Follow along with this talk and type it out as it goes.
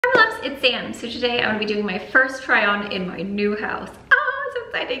it's Sam. So today I'm gonna be doing my first try on in my new house. Ah, so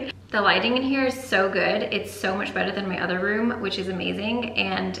exciting. The lighting in here is so good. It's so much better than my other room, which is amazing.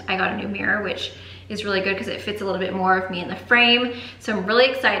 And I got a new mirror, which is really good because it fits a little bit more of me in the frame. So I'm really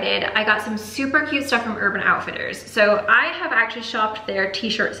excited. I got some super cute stuff from Urban Outfitters. So I have actually shopped their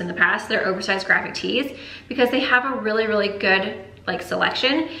t-shirts in the past, their oversized graphic tees, because they have a really, really good like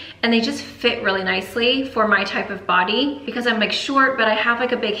selection, and they just fit really nicely for my type of body because I'm like short, but I have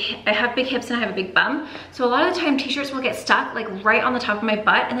like big hips and I have a big bum. So a lot of the time t-shirts will get stuck like right on the top of my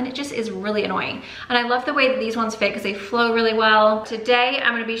butt, and then it just is really annoying. And I love the way that these ones fit because they flow really well. Today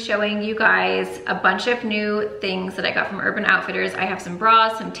I'm going to be showing you guys a bunch of new things that I got from Urban Outfitters. I have some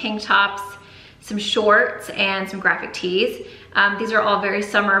bras, some tank tops, some shorts, and some graphic tees. These are all very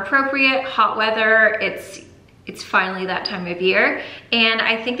summer appropriate, hot weather. It's finally that time of year, and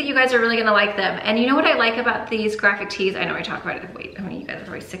I think that you guys are really gonna like them. And you know what I like about these graphic tees? I know I talk about it, wait, I mean, you guys are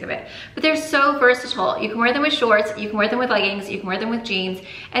probably sick of it, but they're so versatile. You can wear them with shorts, you can wear them with leggings, you can wear them with jeans,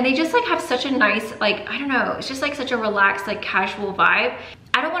 and they just like have such a nice, like, I don't know, it's just like such a relaxed, like casual vibe.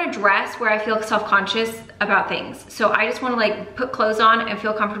 I don't want to dress where I feel self-conscious about things. So I just want to like put clothes on and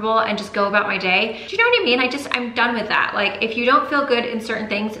feel comfortable and just go about my day. Do you know what I mean? I'm done with that. Like if you don't feel good in certain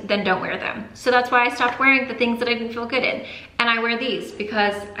things, then don't wear them. So that's why I stopped wearing the things that I didn't feel good in. And I wear these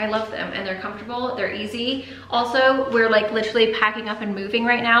because I love them and they're comfortable, they're easy. Also, we're like literally packing up and moving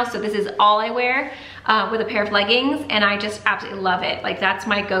right now. So this is all I wear with a pair of leggings, and I just absolutely love it. Like that's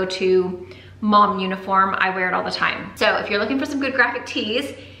my go-to mom uniform. I wear it all the time. So if you're looking for some good graphic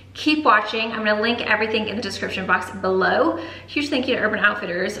tees, keep watching. I'm gonna link everything in the description box below. Huge thank you to Urban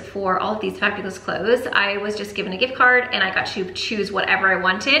Outfitters for all of these fabulous clothes. I was just given a gift card and I got to choose whatever I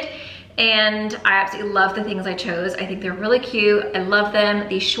wanted. And I absolutely love the things I chose. I think they're really cute. I love them.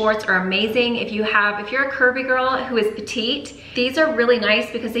 These shorts are amazing. If you're a curvy girl who is petite, these are really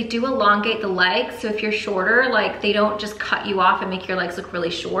nice because they do elongate the legs. So if you're shorter, like they don't just cut you off and make your legs look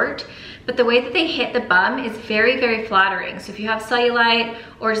really short. But the way that they hit the bum is very, very flattering. So if you have cellulite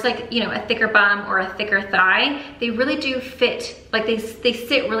or just like, you know, a thicker bum or a thicker thigh, they really do fit, like they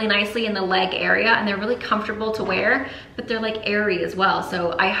sit really nicely in the leg area, and they're really comfortable to wear, but they're like airy as well.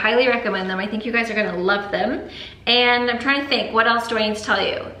 So I highly recommend them. I think you guys are gonna love them. And I'm trying to think, what else do I need to tell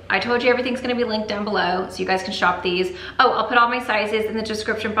you? I told you everything's gonna be linked down below so you guys can shop these. Oh, I'll put all my sizes in the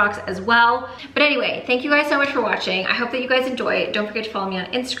description box as well. But anyway, thank you guys so much for watching. I hope that you guys enjoy it. Don't forget to follow me on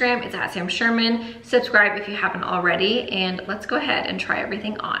Instagram. It's at Sam Schuerman. Subscribe if you haven't already, and let's go ahead and try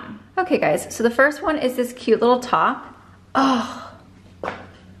everything on. Okay guys, so the first one is this cute little top. Oh, I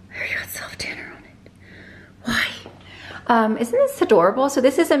already got self-tanner on it. Why? Isn't this adorable? So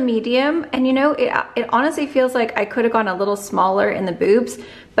this is a medium, and you know, it honestly feels like I could have gone a little smaller in the boobs,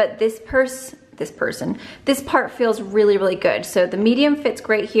 but this part feels really, really good. So the medium fits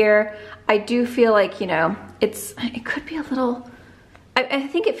great here. I do feel like, you know, it could be a little, I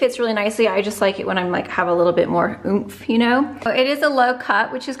think it fits really nicely. I just like it when I'm like, have a little bit more oomph, you know? So it is a low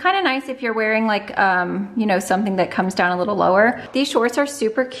cut, which is kind of nice if you're wearing like, you know, something that comes down a little lower. These shorts are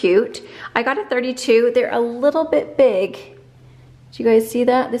super cute. I got a 32. They're a little bit big. Do you guys see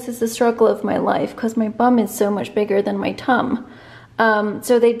that? This is the struggle of my life because my bum is so much bigger than my tum.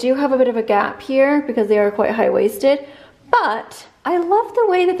 So they do have a bit of a gap here because they are quite high-waisted, but I love the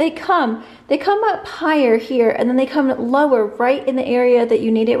way that they come. They come up higher here and then they come lower right in the area that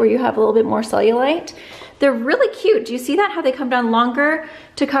you need it, where you have a little bit more cellulite. They're really cute. Do you see that? How they come down longer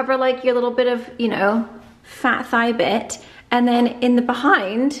to cover like your little bit of, you know, fat thigh bit. And then in the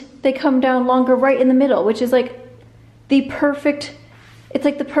behind, they come down longer right in the middle, which is like the perfect, it's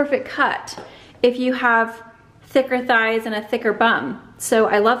like the perfect cut if you have thicker thighs and a thicker bum. So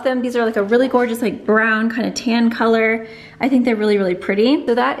I love them. These are like a really gorgeous like brown kind of tan color. I think they're really, really pretty.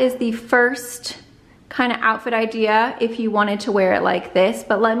 So that is the first kind of outfit idea if you wanted to wear it like this,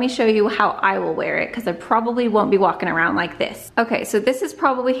 but let me show you how I will wear it because I probably won't be walking around like this. Okay, so this is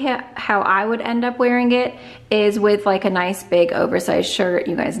probably how I would end up wearing it, is with like a nice big oversized shirt.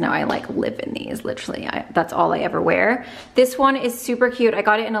 You guys know I like live in these, literally. That's all I ever wear. This one is super cute. I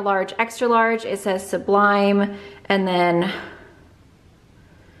got it in a large, extra large. It says Sublime, and then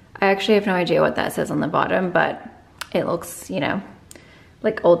I actually have no idea what that says on the bottom, but it looks, you know,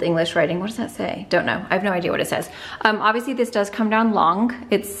 like old English writing. What does that say? Don't know. I have no idea what it says. Obviously this does come down long.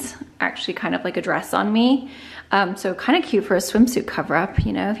 It's actually kind of like a dress on me. So kind of cute for a swimsuit cover up,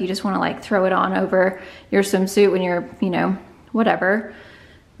 you know, if you just want to like throw it on over your swimsuit when you're, you know, whatever,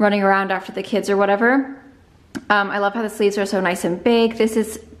 running around after the kids or whatever. I love how the sleeves are so nice and big. This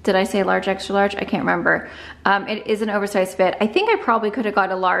is, did I say large, extra large? I can't remember. It is an oversized fit. I think I probably could have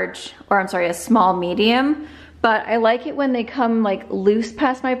got a large, or I'm sorry, a small medium, but I like it when they come like loose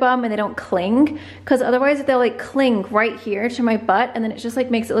past my bum and they don't cling, because otherwise they'll like cling right here to my butt and then it just like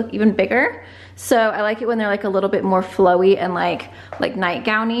makes it look even bigger. So I like it when they're like a little bit more flowy and like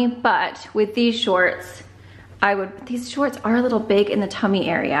nightgowny. But with these shorts, these shorts are a little big in the tummy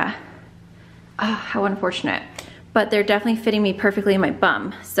area. Oh, how unfortunate. But they're definitely fitting me perfectly in my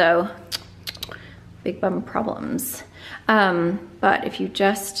bum. So big bum problems. But if you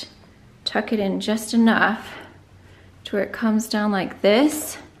just tuck it in just enough to where it comes down like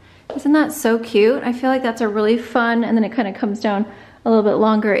this, isn't that so cute? I feel like that's a really fun, and then it kind of comes down a little bit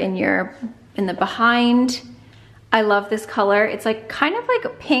longer in the behind. I love this color. It's like kind of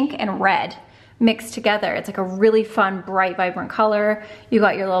like pink and red mixed together. It's like a really fun, bright, vibrant color. You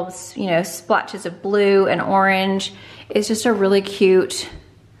got your little, you know, splotches of blue and orange. It's just a really cute,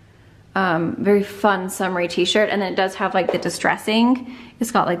 very fun summery t-shirt. And then it does have like the distressing.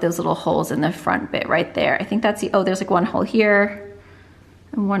 It's got like those little holes in the front bit right there. I think that's oh, there's like one hole here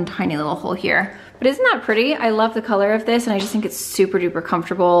and one tiny little hole here. But isn't that pretty? I love the color of this, and I just think it's super duper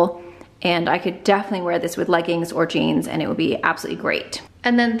comfortable. And I could definitely wear this with leggings or jeans and it would be absolutely great.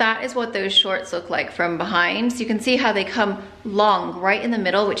 And then that is what those shorts look like from behind. So you can see how they come long right in the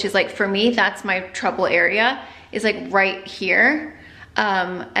middle, which is like, for me, that's my trouble area, is like right here.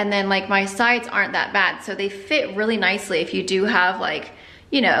 And then like my sides aren't that bad. So they fit really nicely if you do have like,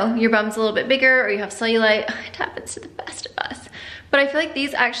 you know, your bum's a little bit bigger or you have cellulite. It happens to the best of us. But I feel like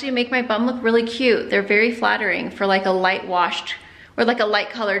these actually make my bum look really cute. They're very flattering for like a light washed or like a light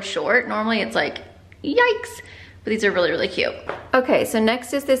colored short. Normally it's like, yikes, but these are really, really cute. Okay, so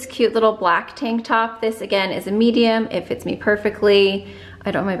next is this cute little black tank top. This again is a medium. It fits me perfectly.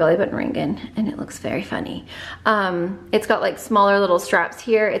 I don't have my belly button ring in and it looks very funny. It's got like smaller little straps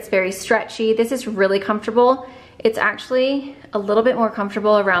here. It's very stretchy. This is really comfortable. It's actually a little bit more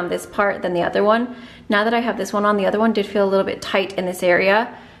comfortable around this part than the other one. Now that I have this one on, the other one did feel a little bit tight in this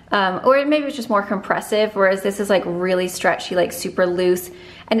area. Or maybe it's just more compressive, whereas this is like really stretchy, like super loose.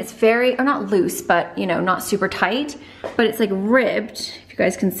 And it's very, or not loose, but you know, not super tight, but it's like ribbed, if you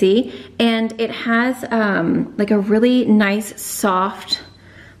guys can see. And it has like a really nice, soft,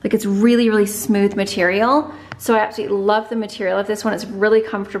 like it's really, really smooth material. So I absolutely love the material of this one. It's really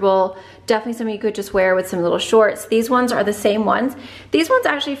comfortable. Definitely something you could just wear with some little shorts. These ones are the same ones. These ones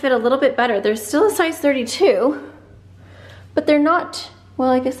actually fit a little bit better. They're still a size 32, but they're not,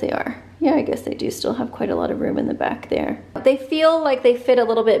 well, I guess they are. Yeah, I guess they do still have quite a lot of room in the back there. They feel like they fit a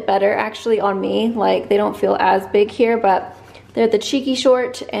little bit better actually on me. Like they don't feel as big here, but they're the cheeky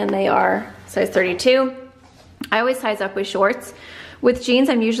short and they are size 32. I always size up with shorts. With jeans,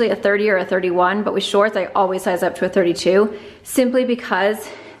 I'm usually a 30 or a 31, but with shorts, I always size up to a 32, simply because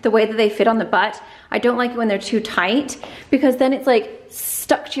the way that they fit on the butt, I don't like it when they're too tight, because then it's like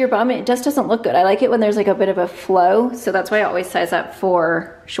stuck to your bum and it just doesn't look good. I like it when there's like a bit of a flow, so that's why I always size up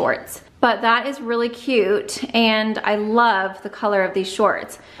for shorts. But that is really cute, and I love the color of these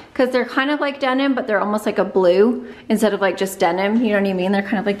shorts, because they're kind of like denim, but they're almost like a blue instead of like just denim, you know what I mean? They're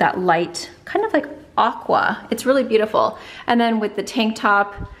kind of like that light, kind of like aqua. It's really beautiful. And then with the tank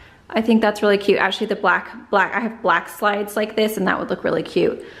top, I think that's really cute. Actually, the black, I have black slides like this, and that would look really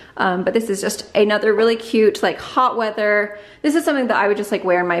cute. But this is just another really cute, like hot weather. This is something that I would just like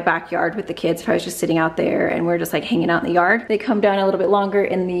wear in my backyard with the kids if I was just sitting out there and we're just like hanging out in the yard. They come down a little bit longer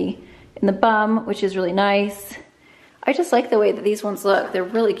in the bum, which is really nice. I just like the way that these ones look. They're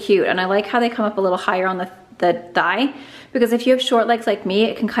really cute, and I like how they come up a little higher on the thigh, because if you have short legs like me,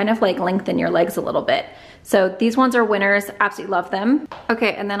 it can kind of like lengthen your legs a little bit. So these ones are winners. Absolutely love them.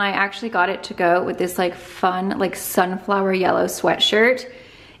 Okay, and then I actually got it to go with this like fun like sunflower yellow sweatshirt.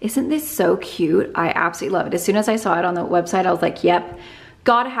 Isn't this so cute? I absolutely love it. As soon as I saw it on the website, I was like, yep,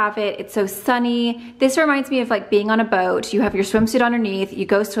 gotta have it. It's so sunny. This reminds me of like being on a boat. You have your swimsuit underneath, you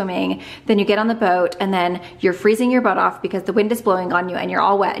go swimming, then you get on the boat, and then you're freezing your butt off because the wind is blowing on you and you're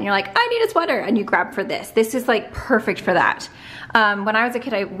all wet and you're like, I need a sweater, and you grab for this. This is like perfect for that. When I was a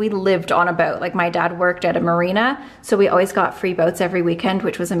kid, we lived on a boat. Like my dad worked at a marina, so we always got free boats every weekend,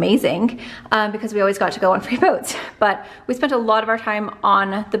 which was amazing because we always got to go on free boats. But we spent a lot of our time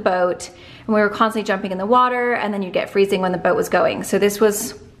on the boat, and we were constantly jumping in the water, and then you'd get freezing when the boat was going. So this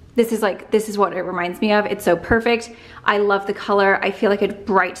is what it reminds me of. It's so perfect. I love the color. I feel like a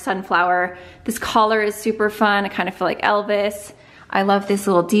bright sunflower. This collar is super fun. I kind of feel like Elvis. I love this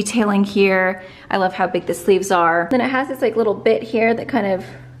little detailing here. I love how big the sleeves are. Then it has this like little bit here that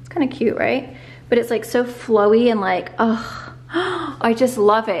it's kind of cute, right? But it's like so flowy and like, oh, I just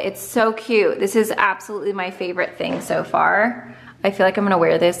love it. It's so cute. This is absolutely my favorite thing so far. I feel like I'm gonna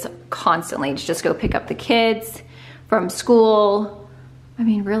wear this constantly to just go pick up the kids from school. I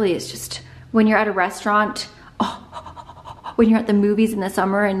mean, really, it's just when you're at a restaurant, when you're at the movies in the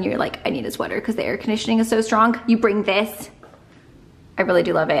summer and you're like, I need a sweater because the air conditioning is so strong, you bring this. I really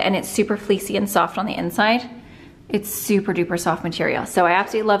do love it. And it's super fleecy and soft on the inside. It's super duper soft material. So I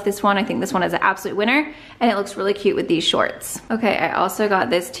absolutely love this one. I think this one is an absolute winner and it looks really cute with these shorts. Okay, I also got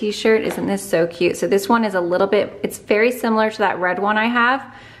this t-shirt. Isn't this so cute? So this one is a little bit, it's very similar to that red one I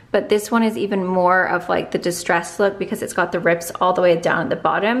have, but this one is even more of like the distressed look because it's got the rips all the way down at the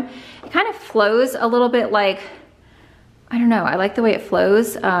bottom. It kind of flows a little bit like, I don't know, I like the way it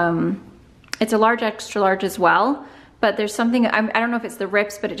flows. It's a large, extra large as well. But there's something, I don't know if it's the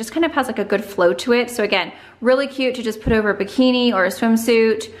rips, but it just kind of has like a good flow to it. So again, really cute to just put over a bikini or a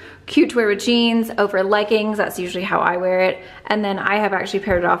swimsuit, cute to wear with jeans, over leggings, that's usually how I wear it. And then I have actually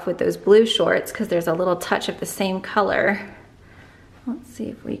paired it off with those blue shorts because there's a little touch of the same color. Let's see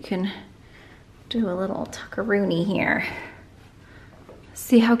if we can do a little tuckaroony here.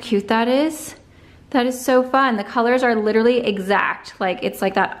 See how cute that is? That is so fun. The colors are literally exact. Like it's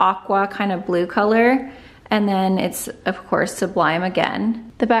like that aqua kind of blue color. And then it's, of course, Sublime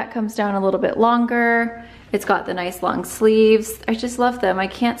again. The back comes down a little bit longer. It's got the nice long sleeves. I just love them. I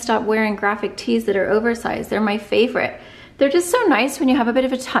can't stop wearing graphic tees that are oversized. They're my favorite. They're just so nice when you have a bit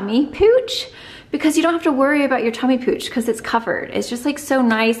of a tummy pooch because you don't have to worry about your tummy pooch because it's covered. It's just like so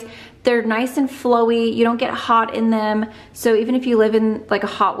nice. They're nice and flowy. You don't get hot in them. So even if you live in like a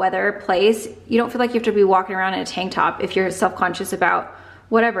hot weather place, you don't feel like you have to be walking around in a tank top if you're self-conscious about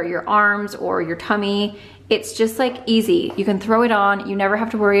whatever, your arms or your tummy. It's just like easy. You can throw it on. You never have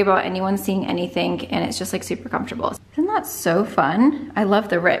to worry about anyone seeing anything and it's just like super comfortable. Isn't that so fun? I love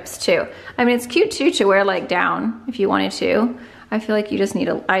the rips too. I mean, it's cute too to wear like down if you wanted to. I feel like you just need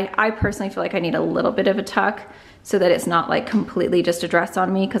I personally feel like I need a little bit of a tuck so that it's not like completely just a dress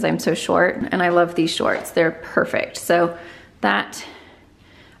on me because I'm so short and I love these shorts. They're perfect. So that,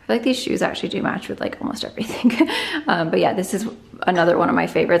 I feel like these shoes actually do match with like almost everything. But yeah, this is another one of my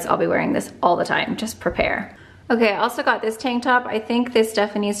favorites. I'll be wearing this all the time, just prepare. Okay, I also got this tank top. I think this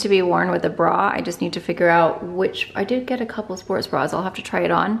definitely needs to be worn with a bra. I just need to figure out which, I did get a couple sports bras. I'll have to try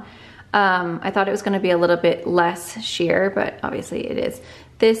it on. I thought it was gonna be a little bit less sheer, but obviously it is.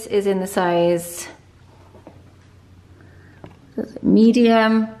 This is in the size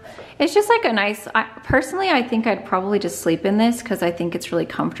medium. It's just like a nice, personally, I think I'd probably just sleep in this because I think it's really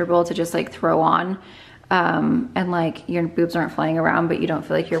comfortable to just like throw on and like your boobs aren't flying around, but you don't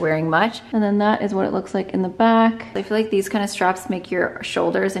feel like you're wearing much. And then that is what it looks like in the back. I feel like these kind of straps make your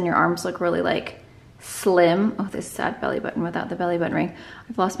shoulders and your arms look really like slim. Oh, this sad belly button without the belly button ring.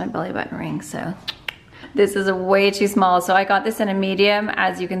 I've lost my belly button ring, so. This is way too small. So I got this in a medium.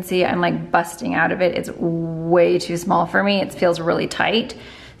 As you can see, I'm like busting out of it. It's way too small for me. It feels really tight.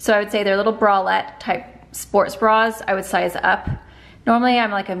 So I would say they're little bralette type sports bras. I would size up. Normally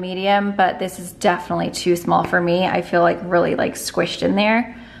I'm like a medium, but this is definitely too small for me. I feel like really like squished in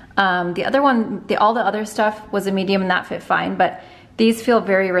there. The other one, all the other stuff was a medium and that fit fine, but these feel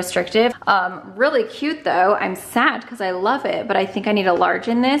very restrictive. Really cute though. I'm sad because I love it, but I think I need a large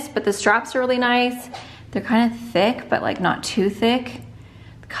in this, but the straps are really nice. They're kind of thick, but like not too thick.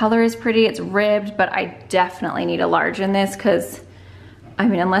 The color is pretty, it's ribbed, but I definitely need a large in this because, I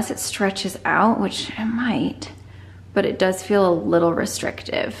mean, unless it stretches out, which it might, but it does feel a little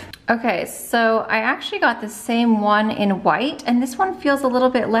restrictive. Okay, so I actually got the same one in white, and this one feels a little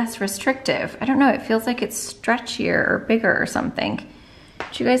bit less restrictive. I don't know, it feels like it's stretchier or bigger or something.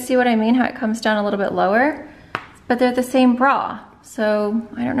 Do you guys see what I mean? How it comes down a little bit lower? But they're the same bra. So,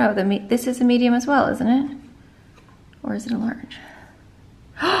 I don't know, this is a medium as well, isn't it? Or is it a large?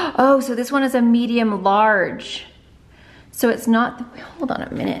 Oh, so this one is a medium large. So it's not, hold on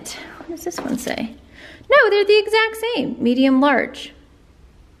a minute. What does this one say? No, they're the exact same, medium large.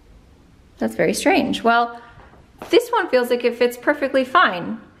 That's very strange. Well, this one feels like it fits perfectly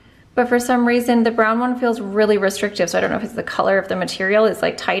fine, but for some reason the brown one feels really restrictive. So I don't know if it's the color of the material is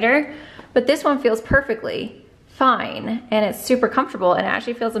like tighter, but this one feels perfectly fine and it's super comfortable and it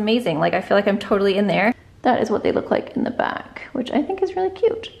actually feels amazing. Like I feel like I'm totally in there. That is what they look like in the back, which I think is really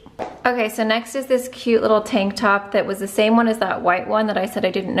cute. Okay, so next is this cute little tank top that was the same one as that white one that I said I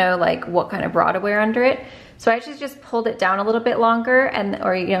didn't know like what kind of bra to wear under it. So I actually just pulled it down a little bit longer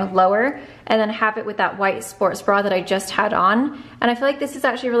or you know, lower, and then have it with that white sports bra that I just had on. And I feel like this is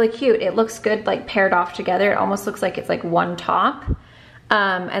actually really cute. It looks good like paired off together. It almost looks like it's like one top.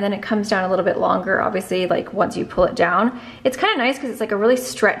 And then it comes down a little bit longer, obviously, like once you pull it down. It's kind of nice because it's like a really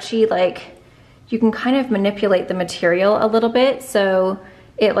stretchy, like you can kind of manipulate the material a little bit. So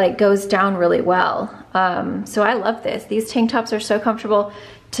it like goes down really well. So I love this. These tank tops are so comfortable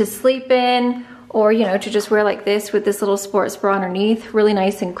to sleep in, or you know, to just wear like this with this little sports bra underneath. Really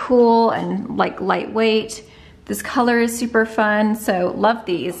nice and cool and like lightweight. This color is super fun, so love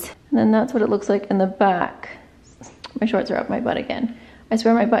these. And then that's what it looks like in the back. My shorts are up my butt again. I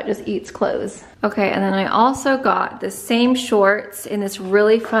swear my butt just eats clothes. Okay, and then I also got the same shorts in this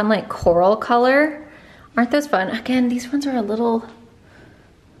really fun like coral color. Aren't those fun? Again, these ones are a little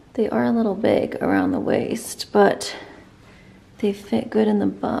big around the waist, but they fit good in the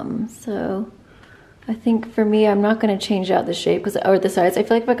bum. So I think for me, I'm not gonna change out the shape or the size. I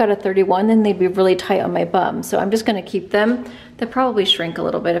feel like if I got a 31, then they'd be really tight on my bum. So I'm just gonna keep them. They'll probably shrink a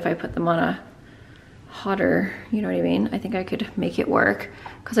little bit if I put them on a hotter, you know what I mean? I think I could make it work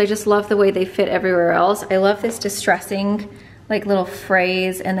because I just love the way they fit everywhere else. I love this distressing like little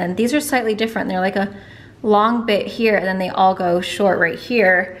phrase, and then these are slightly different. They're like a long bit here, and then they all go short right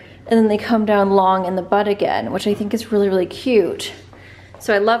here, and then they come down long in the butt again, which I think is really, really cute.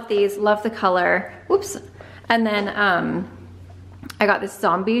 So I love these, love the color. Whoops. And then I got this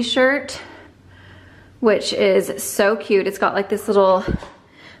zombie shirt, which is so cute. It's got like this little,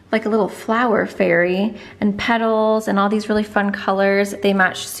 like a little flower fairy and petals and all these really fun colors. They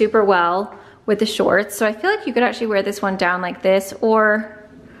match super well with the shorts. So I feel like you could actually wear this one down like this, or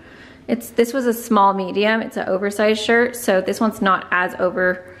this was a small medium. It's an oversized shirt. So this one's not as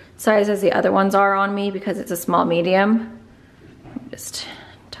oversized as the other ones are on me because it's a small medium. Just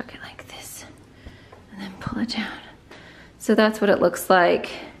tuck it like this and then pull it down. So that's what it looks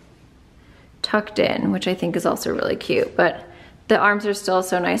like tucked in, which I think is also really cute. But the arms are still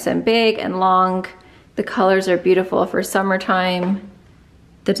so nice and big and long. The colors are beautiful for summertime.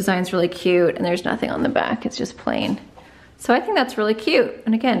 The design's really cute, and there's nothing on the back. It's just plain. So I think that's really cute.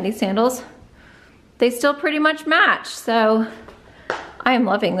 And again, these sandals, they still pretty much match. So I am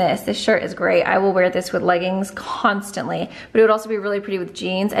loving this. This shirt is great. I will wear this with leggings constantly, but it would also be really pretty with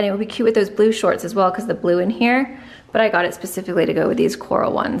jeans, and it would be cute with those blue shorts as well because the blue in here. But I got it specifically to go with these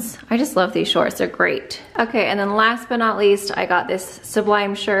coral ones. I just love these shorts, they're great. Okay, and then last but not least, I got this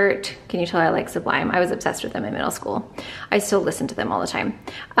Sublime shirt. Can you tell I like Sublime? I was obsessed with them in middle school. I still listen to them all the time.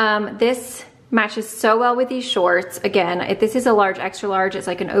 This matches so well with these shorts. Again, this is a large, extra large. It's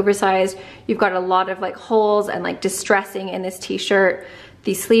like an oversized. You've got a lot of like holes and like distressing in this t-shirt.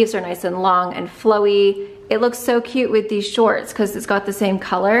 These sleeves are nice and long and flowy. It looks so cute with these shorts because it's got the same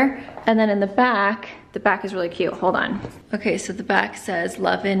color. And then in the back is really cute. Hold on. Okay, so the back says,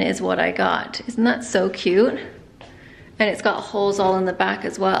 "Lovin' is what I got." Isn't that so cute? And it's got holes all in the back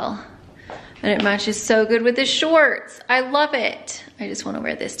as well. And it matches so good with the shorts. I love it. I just want to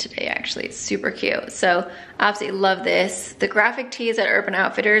wear this today, actually. It's super cute. So absolutely love this. The graphic tees at Urban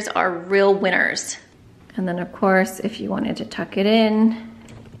Outfitters are real winners. And then of course, if you wanted to tuck it in,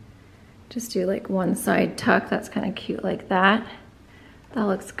 just do like one side tuck. That's kind of cute like that. That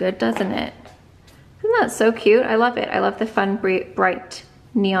looks good, doesn't it? Isn't that so cute? I love it. I love the fun, bright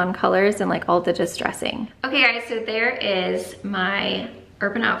neon colors and like all the distressing. Okay guys, so there is my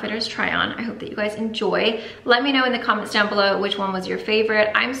Urban Outfitters try on. I hope that you guys enjoy. Let me know in the comments down below which one was your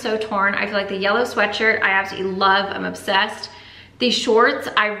favorite. I'm so torn. I feel like the yellow sweatshirt I absolutely love. I'm obsessed. These shorts,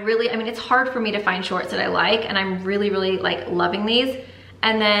 I mean, it's hard for me to find shorts that I like, and I'm really, really like loving these.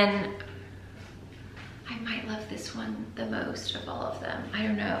 And then I might love this one the most of all of them. I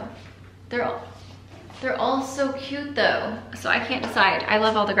don't know. They're all so cute though. So I can't decide. I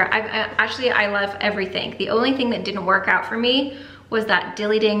love all the I love everything. The only thing that didn't work out for me was that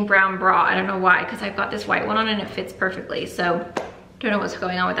dilly ding brown bra. I don't know why, because I've got this white one on and it fits perfectly. So don't know what's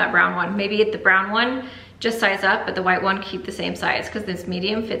going on with that brown one. Maybe the brown one just size up, but the white one keep the same size, because this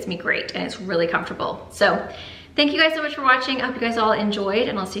medium fits me great and it's really comfortable. So thank you guys so much for watching. I hope you guys all enjoyed,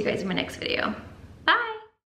 and I'll see you guys in my next video.